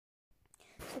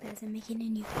So guys, I'm making a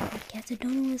new podcast. I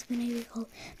don't know what's gonna be called.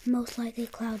 Most likely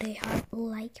Cloud A Heart,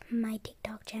 like my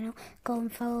TikTok channel. Go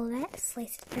and follow that.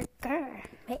 Slice it, girl.